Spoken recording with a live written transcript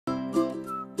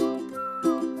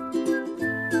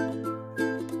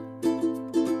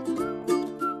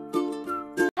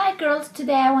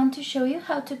today I want to show you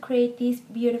how to create this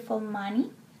beautiful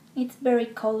money. It's very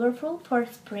colorful for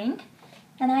spring.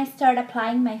 And I start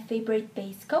applying my favorite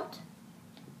base coat.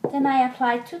 Then I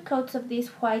apply 2 coats of this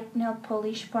white nail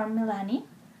polish from Milani.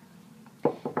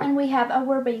 And we have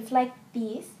our base like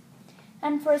this.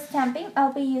 And for stamping,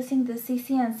 I'll be using the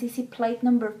Cici&sisi plate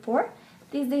number 4.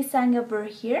 This design over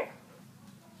here.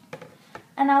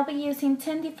 And I'll be using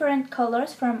 10 different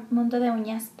colors from Mundo de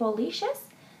Uñas polishes.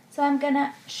 So I'm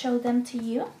gonna show them to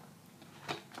you.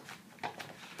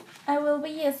 I will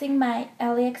be using my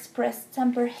AliExpress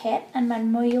stamper head and my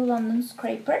Maravilla London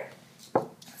scraper.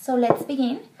 So let's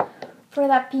begin. For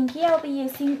the pinky, I'll be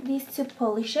using these 2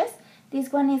 polishes. This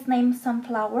one is named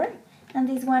Sunflower and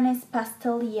this one is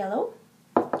Pastel Yellow.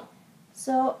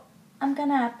 So I'm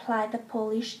gonna apply the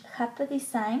polish, have the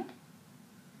design.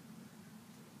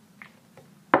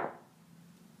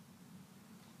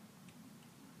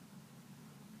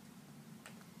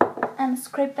 And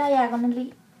scrape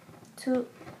diagonally to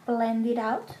blend it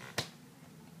out.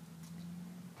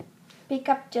 Pick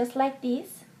up just like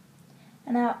this.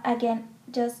 And now again,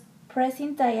 just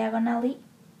pressing diagonally,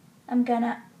 I'm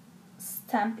gonna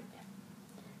stamp it.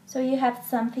 So you have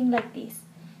something like this.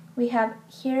 We have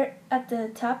here at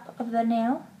the top of the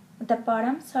nail, the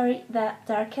bottom, sorry, the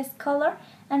darkest color,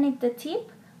 and at the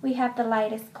tip we have the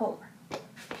lightest color.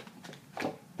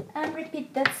 And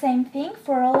repeat that same thing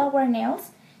for all our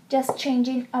nails, just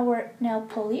changing our nail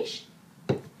polish.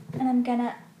 And I'm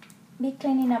gonna be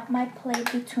cleaning up my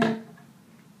plate between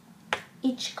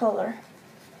each color.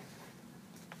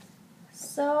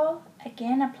 So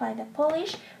again, apply the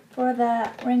polish. For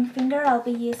the ring finger, I'll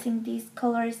be using these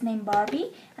colors named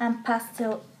Barbie and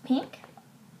Pastel Pink.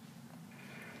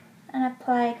 And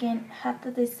apply again, have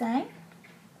the design.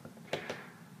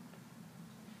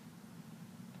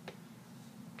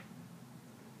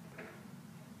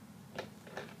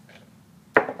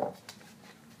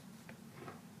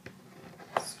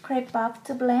 Scrape off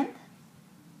to blend.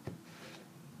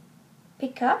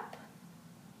 Pick up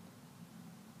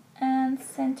and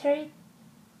center it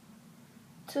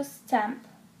to stamp,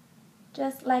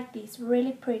 just like this,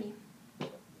 really pretty.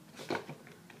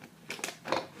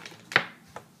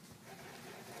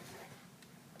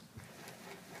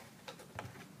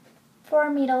 For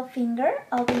middle finger,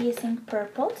 I'll be using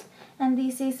purples, and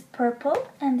this is purple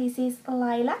and this is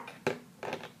lilac.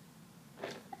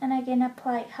 And again,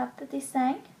 apply half the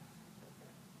design.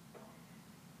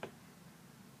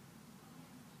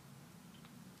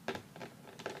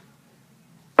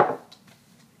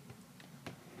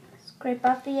 Scrape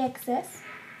off the excess,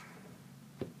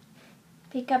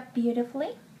 pick up beautifully,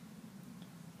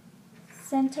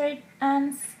 center it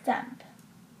and stamp,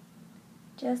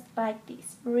 just like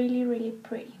this, really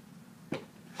pretty.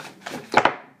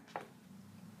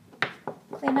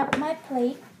 Clean up my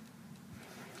plate,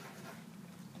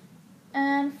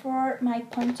 and for my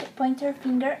pointer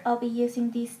finger, I'll be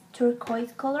using this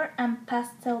turquoise color and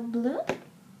pastel blue.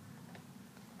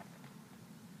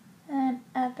 And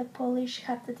add the polish,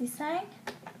 have the design,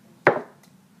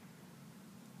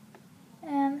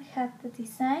 and have the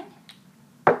design.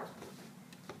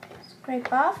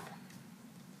 Scrape off,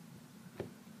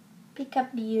 pick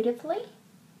up beautifully,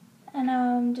 and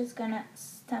now I'm just gonna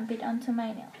stamp it onto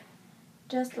my nail,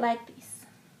 just like this.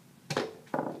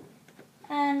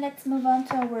 And let's move on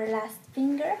to our last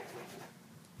finger.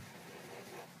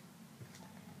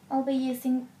 I'll be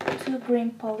using 2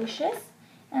 green polishes.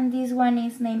 And this one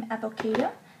is named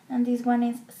Avocado, and this one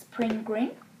is Spring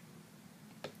Green.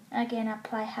 Again,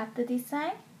 apply half the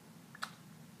design,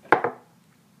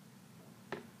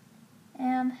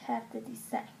 and half the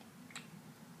design.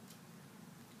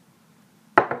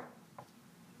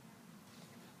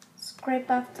 Scrape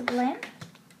off to blend.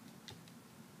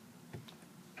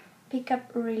 Pick up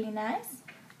really nice,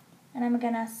 and I'm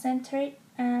gonna center it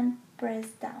and press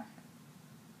down.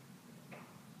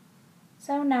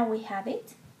 So now we have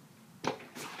it.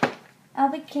 I'll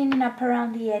be cleaning up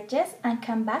around the edges and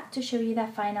come back to show you the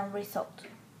final result.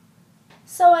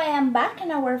 So I am back,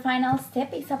 and our final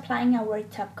step is applying our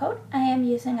top coat. I am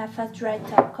using a fast dry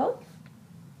top coat.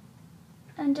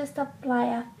 And just apply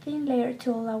a thin layer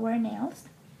to all our nails.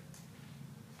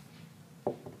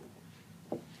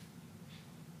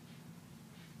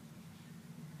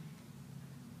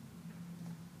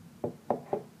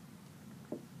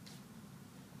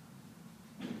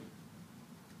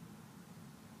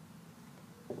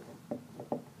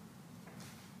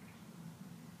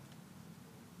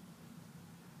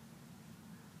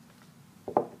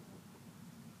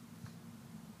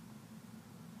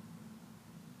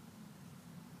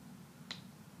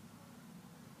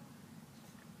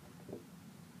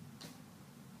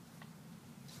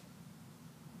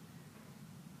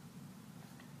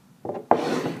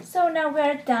 So now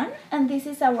we're done, and this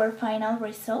is our final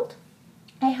result.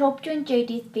 I hope you enjoyed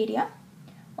this video.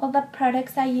 All the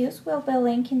products I use will be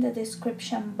linked in the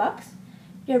description box.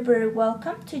 You're very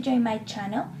welcome to join my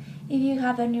channel. If you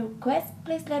have any requests,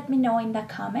 please let me know in the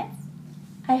comments.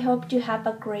 I hope you have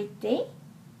a great day,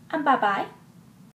 and bye-bye.